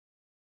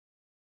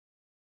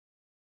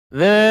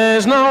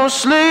There's no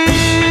sleep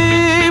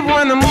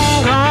when the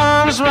moon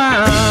comes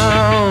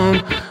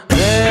round.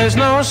 There's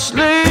no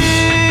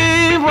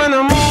sleep when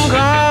the moon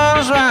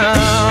comes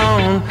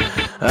round.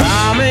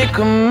 I'll make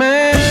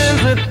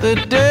amends with the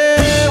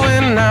day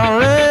when I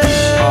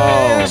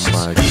rest.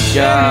 Oh my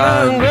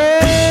God.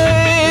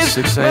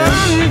 6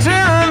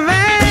 a.m.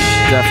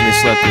 Definitely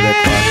slept through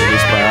that clock at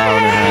least by an hour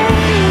and a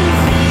half.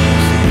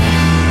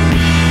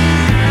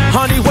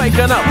 Honey,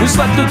 waking up, we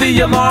slept through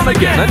the alarm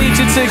again. I need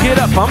you to get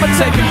up, I'ma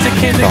take you to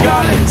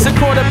kindergarten. It's a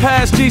quarter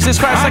past, Jesus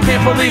Christ, I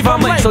can't believe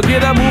I'm late. So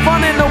get a move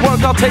on into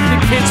work, I'll take the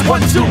kids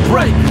 1-2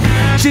 break.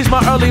 She's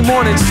my early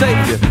morning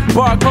savior,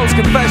 bar close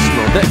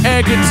confessional, the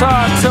air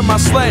guitar to my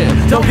slayer.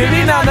 Don't give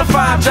me 9 to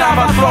 5 job,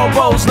 I throw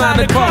bows 9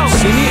 to close.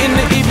 See me in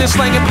the evening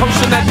slanging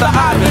potion at the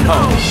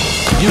Ivanhoe.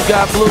 You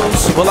got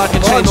blues, well I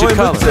can change your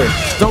color.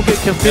 Don't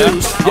get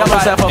confused,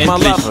 yellow's half of my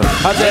lover.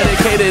 I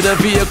dedicated a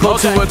vehicle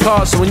to a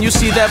car, so when you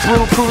see that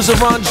blue cruiser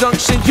on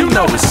Junction, you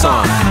know it's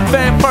on.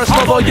 Fan first,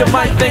 although you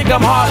might think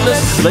I'm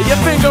heartless. Lay your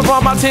finger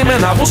on my team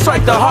and I will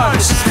strike the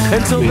hardest.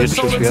 Until the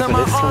shoulder to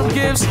my arm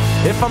gives.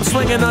 If I'm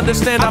swinging,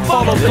 understand I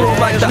follow through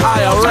like the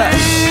IRS.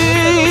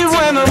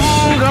 When the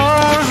moon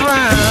goes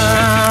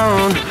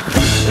round,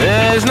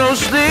 there's no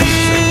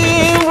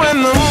sleep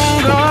when the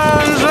moon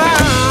goes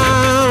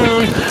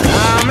round.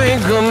 I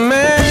make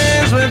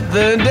amends with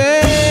the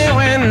day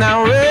when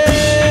I rest.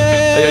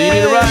 Hey, yo, you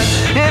need a ride?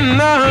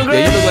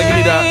 Yeah, you look like you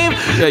need a.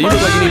 Yeah, you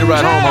look like you need a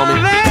ride home, homie.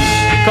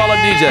 Call up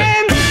DJ.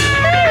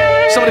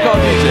 Somebody call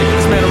DJ. Get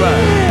this man a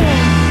ride.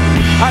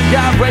 I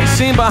got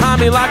racing behind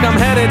me like I'm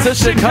headed to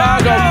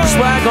Chicago.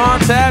 Swag on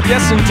tap,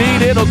 yes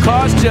indeed, it'll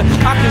cost you.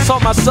 I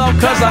consult myself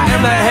cause I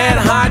am the head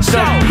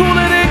honcho.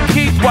 Cooler than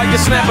Keith while you're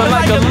snapping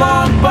like a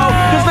longbow.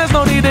 Cause there's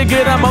no need to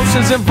get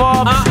emotions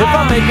involved. If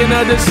I'm making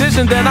a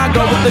decision, then I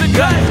go with the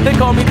gut. They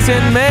call me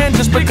Tin Man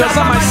just because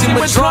I might seem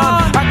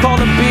withdrawn. I call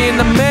him being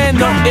the man,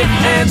 no ifs,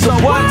 ands, or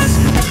buts.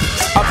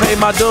 I pay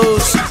my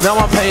dues, now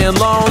I'm paying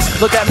loans.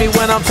 Look at me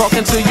when I'm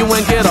talking to you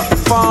and get off the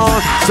phone.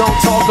 Don't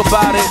talk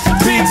about it,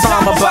 be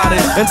time about it.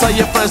 And tell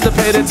your friends to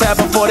pay the tab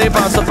before they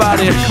bounce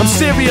about it. I'm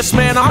serious,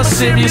 man, I'm a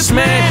serious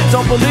man.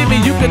 Don't believe me,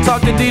 you can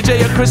talk to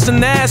DJ or Chris and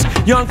Nash.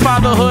 Young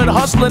fatherhood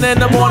hustling in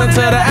the morning to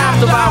the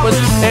after hours.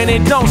 And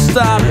it don't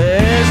stop.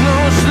 There's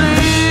no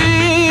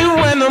sleep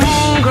when the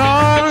moon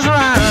comes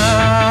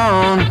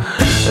round.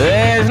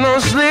 There's no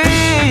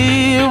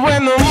sleep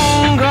when the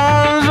moon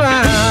comes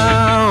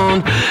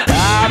round.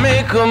 I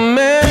make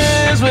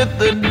amends with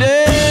the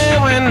day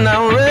when I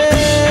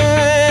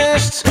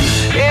rest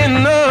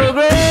in the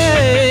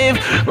grave.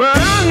 But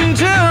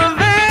until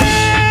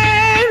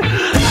then,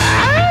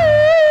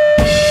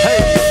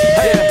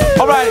 hey,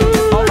 alright.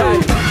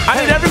 I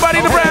need everybody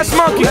in the brass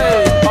monkey.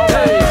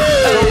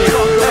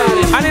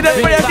 I need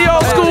everybody at the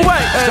old school way.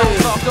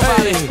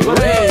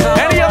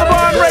 Any other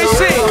bar and race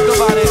scene.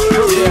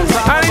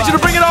 I need you to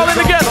bring it all in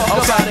together.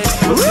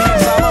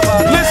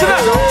 Listen up.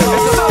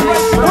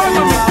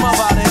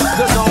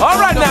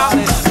 Alright now.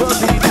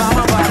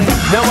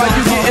 Now while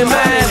you getting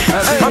mad,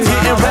 I'm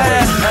getting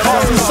rad.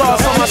 Awesome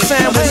sauce on my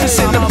sandwiches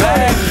in the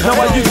bag. Now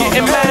while you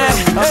getting mad,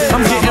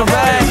 I'm getting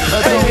rad.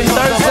 Thinking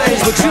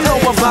Thursdays, but you know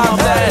about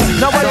that.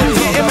 Now while you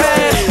getting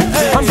mad,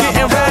 I'm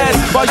getting rad.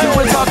 While you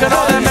been talking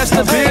all that mess,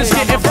 the beer's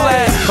getting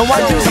flat. And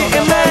while you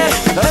getting mad,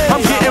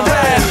 I'm getting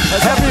rad.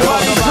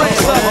 Everybody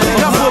drinks up,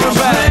 I'm pulling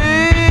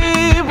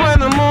back. when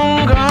the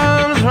moon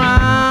comes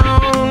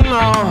round,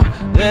 no,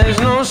 there's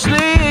no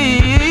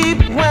sleep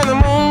when the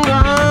moon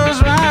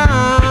comes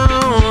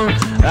round.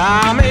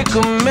 I make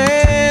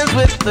amends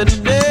with the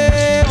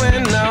day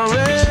when I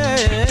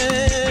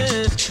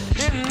rest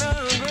in the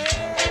grave.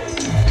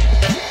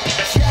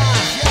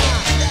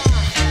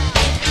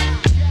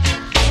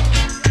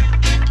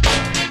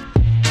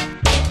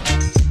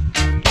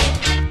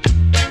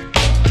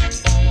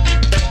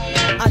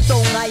 I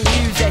don't like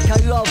music, I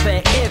love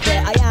it, live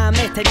it. I am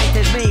it and it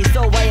is me,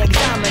 so I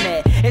examine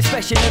it.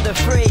 Expression of the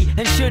free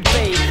and should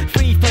be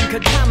free from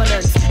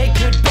contaminants. It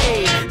could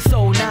be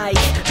so nice,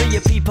 but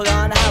your people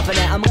aren't having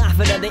it. I'm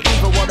laughing at the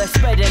evil while they're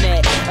spreading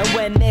it. And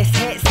when this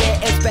hits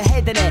it, it's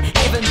beheading it.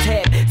 Even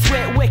tip,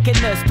 sweat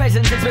wickedness,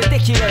 presence is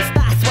ridiculous.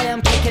 That's why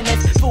I'm kicking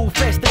this full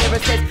fist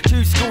lyricist.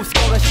 True school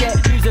scholarship,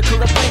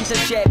 musical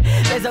apprenticeship.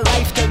 There's a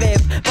life to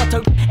live, but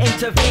don't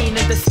intervene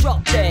and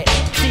disrupt it.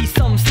 See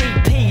some see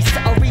peace,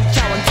 I'll reach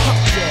out and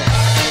touch it.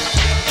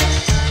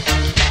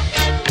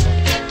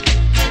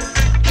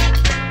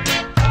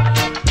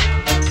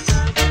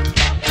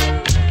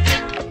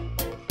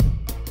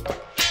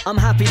 I'm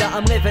happy that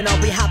I'm living,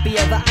 I'll be happy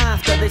ever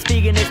after. This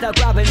vegan is now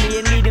grabbing me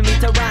and leading me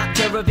to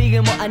rapture,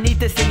 revealing what I need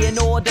to see in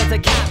order to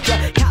capture,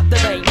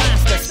 captivate,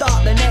 master,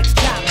 start the next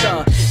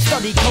chapter.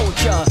 Study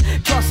culture,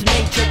 trust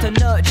nature to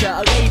nurture,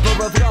 a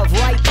labour of love,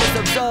 righteous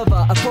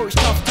observer. Approach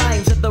tough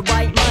times with the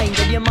right mind,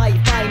 and you might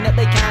find that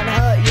they can't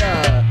hurt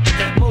ya.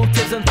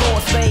 Motives and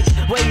thoughts make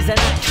ways and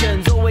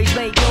actions, always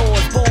make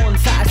yours born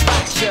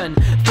satisfaction.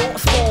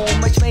 Thoughts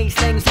form, which makes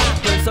things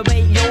happen, so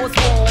make yours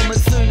warm,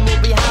 and soon we'll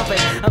be having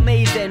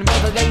amazing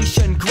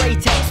revelation,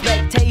 great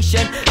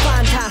expectation,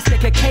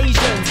 fantastic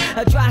occasions.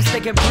 a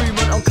drastic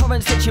improvement on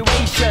current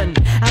situation,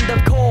 and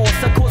of course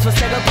a cause for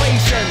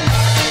celebration.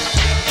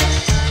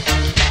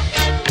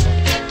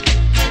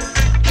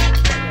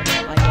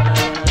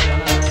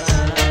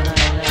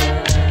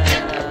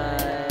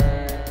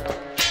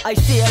 I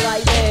see it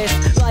like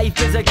this,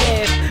 life is a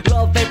gift,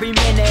 love every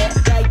minute,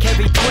 like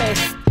every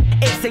twist.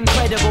 It's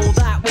incredible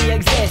that we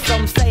exist,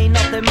 some say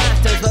nothing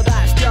matters, but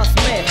that's just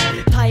myth.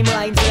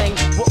 Timelines linked,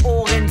 we're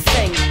all in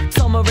sync.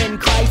 Some are in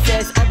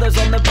crisis, others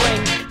on the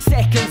brink.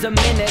 Seconds and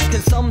minutes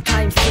can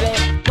sometimes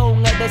slip.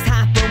 Don't let this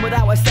happen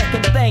without a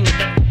second think.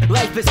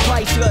 Life is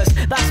priceless,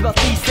 that's my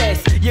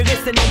thesis. You're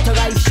listening to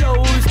live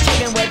shows,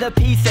 chilling with the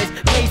pieces.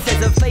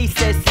 Races and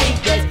faces,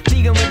 secrets,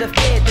 dealing with the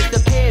fear,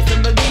 disappears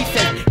and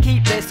releases.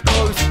 Keep this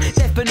close,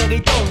 definitely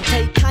don't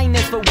take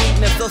kindness for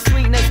weakness or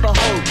sweetness for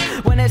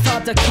hope. When it's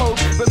hard to cope,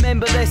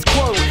 remember this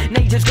quote,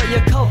 nature's got you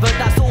covered,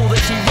 that's all that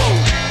she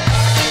wrote.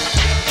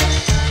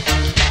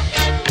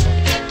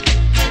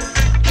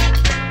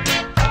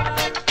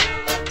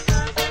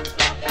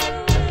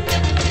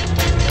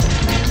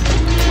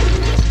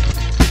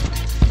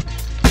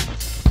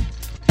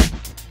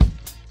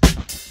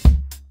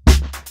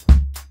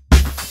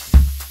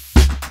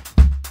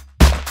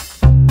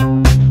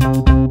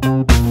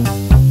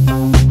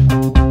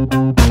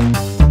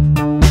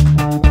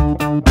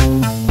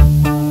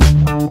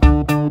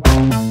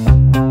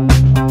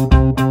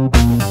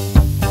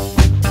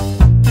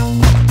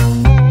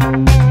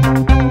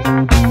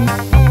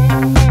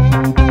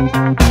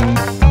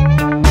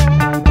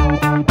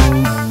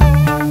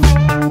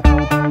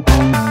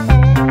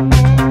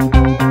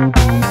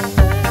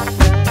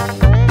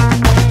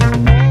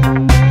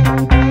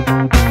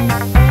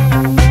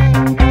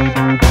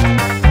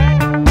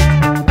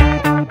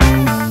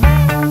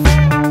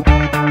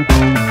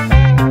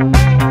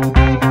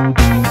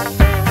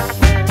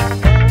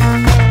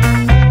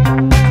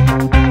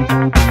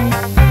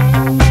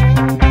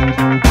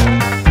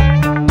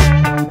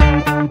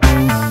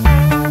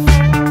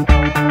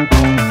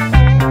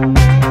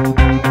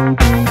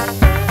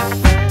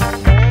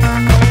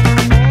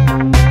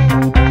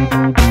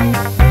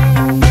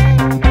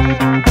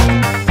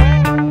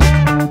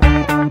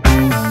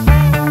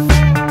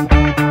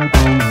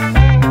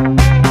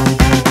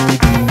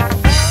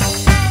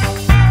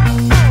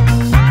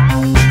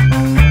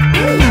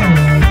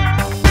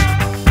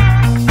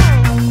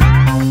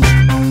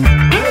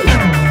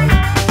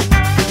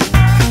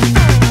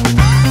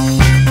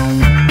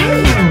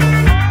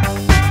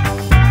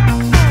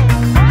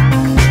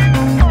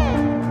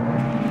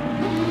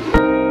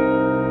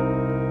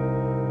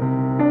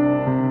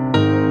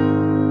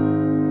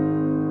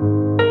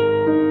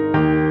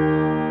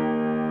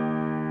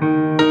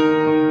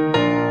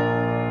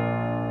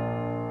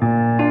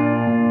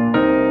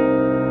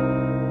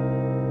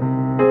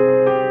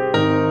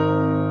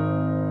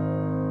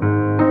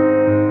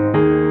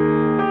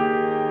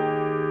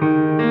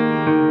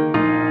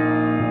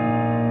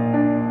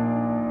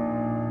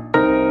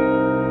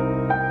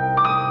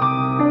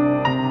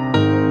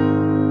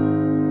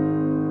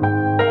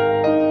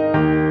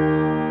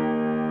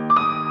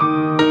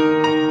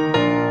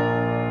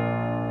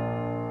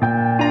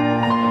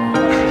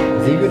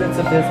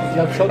 Ich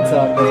glaube schon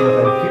sagen, dass man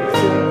bei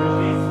Hütte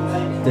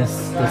das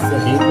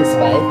Erlebnis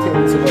Weite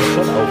und sowas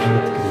schon auch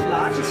mitkriegt.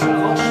 Das ist schon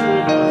auch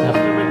schön, ja.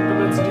 Wenn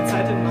man so die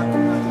Zeit im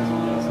Nacken hat.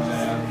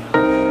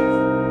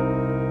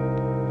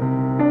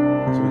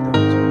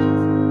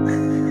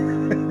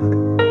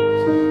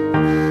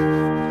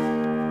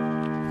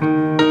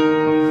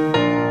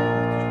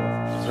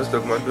 Was hast du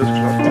da gemeint, du hast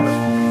geschlafen?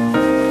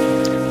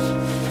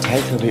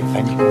 Zeit habe ich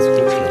eigentlich ganz gut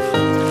geschlafen.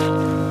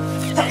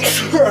 Das ist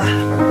schön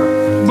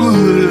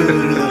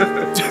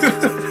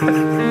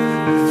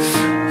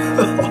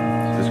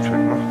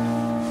gemacht.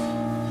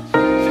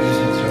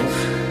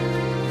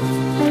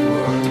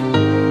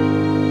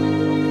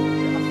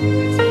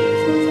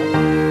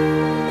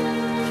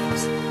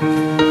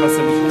 Du kannst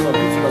ja nicht immer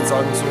prüfen und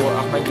sagen so,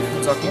 ach mein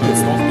Gefühl sagt mir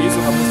jetzt noch lesen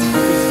und dann musst du die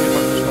Prüfung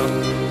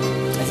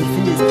Also ich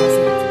finde, es passt.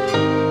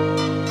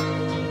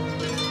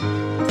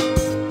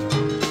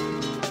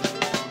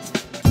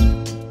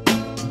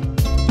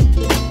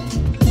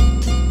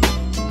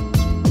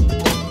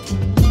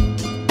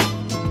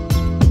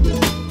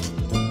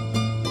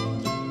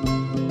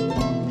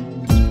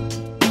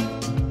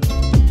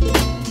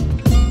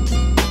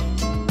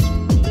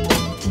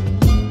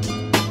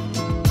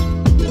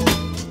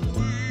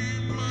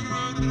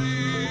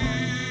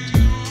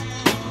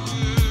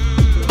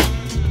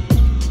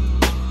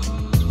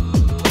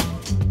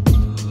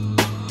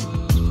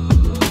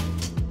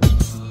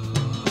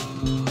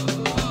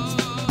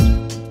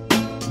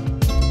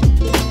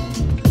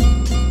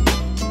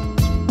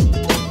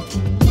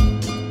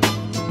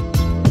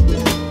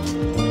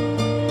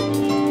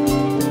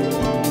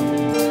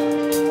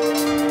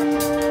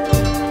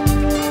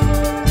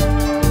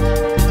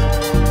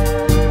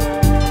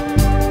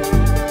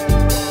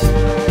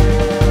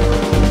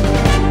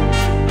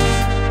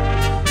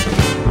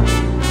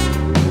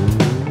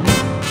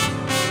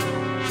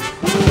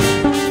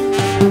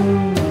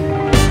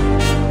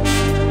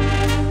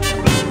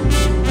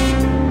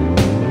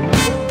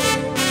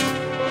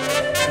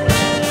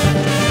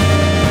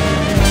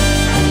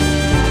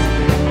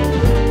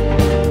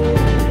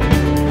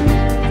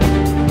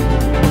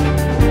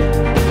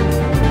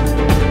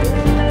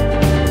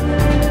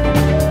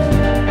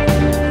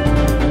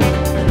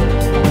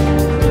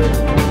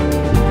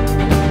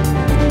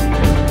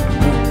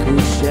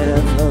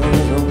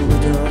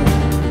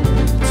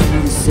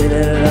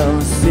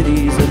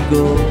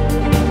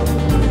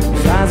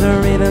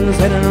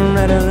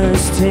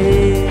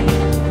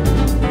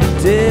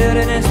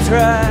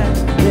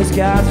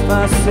 God's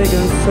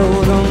forsaken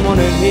soul don't want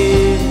to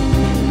hear,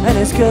 and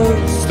his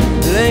ghost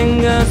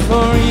lingers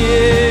for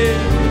years.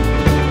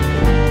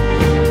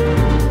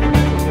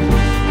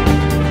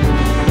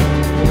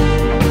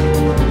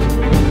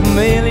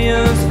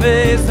 Millions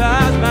face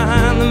eyes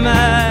behind the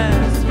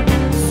mask,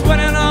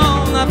 sweating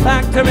on the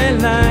factory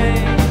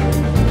line.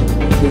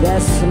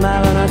 That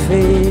smile on her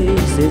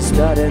face is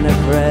starting to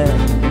crack,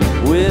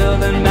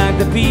 wielding back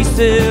the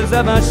pieces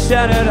of a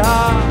shattered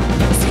heart,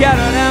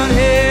 scattered down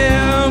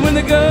here with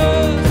the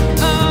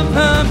ghost of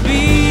her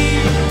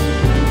beat.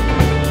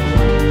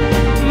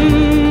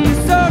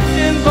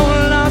 Searching for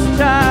a lost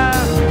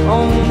child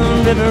on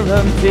the river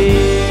of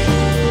tears,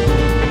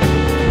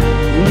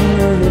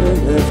 the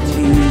river of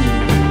tears.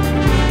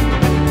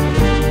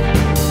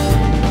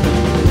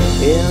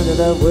 End of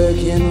the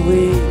working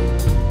week,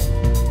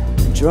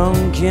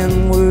 drunken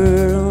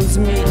worlds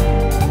meet.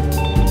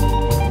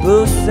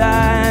 Both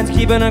sides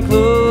keeping a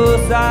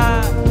close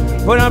eye,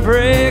 put a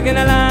break in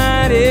the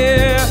line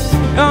here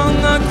on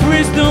the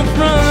crystal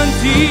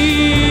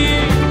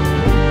frontier.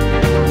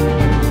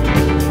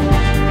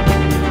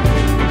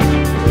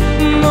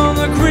 On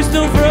the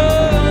crystal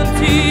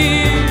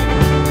frontier.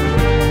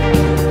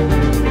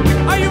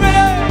 Are you ready?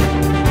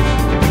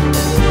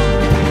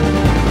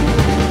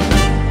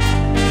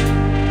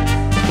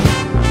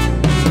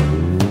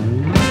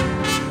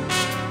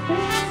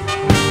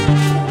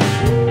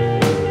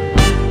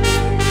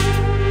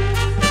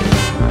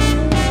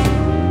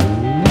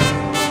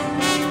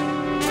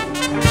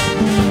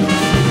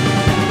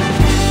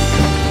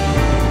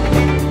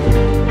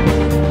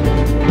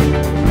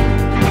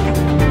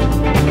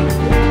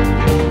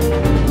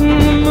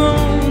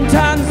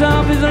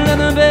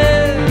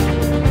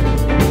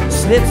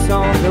 Slips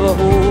onto a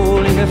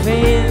hole in the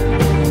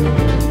fence.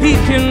 He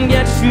can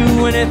get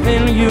you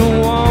anything you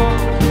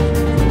want.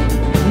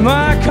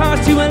 Might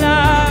cost you a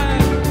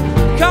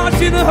life,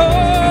 cost you the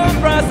whole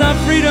price of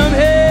freedom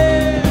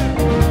here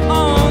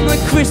on the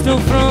crystal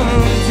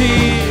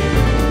frontier.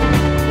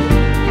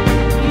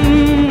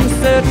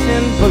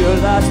 Searching for your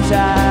lost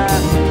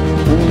child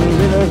in the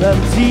river of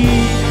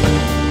tears,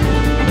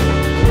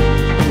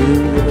 the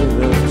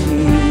river of tears.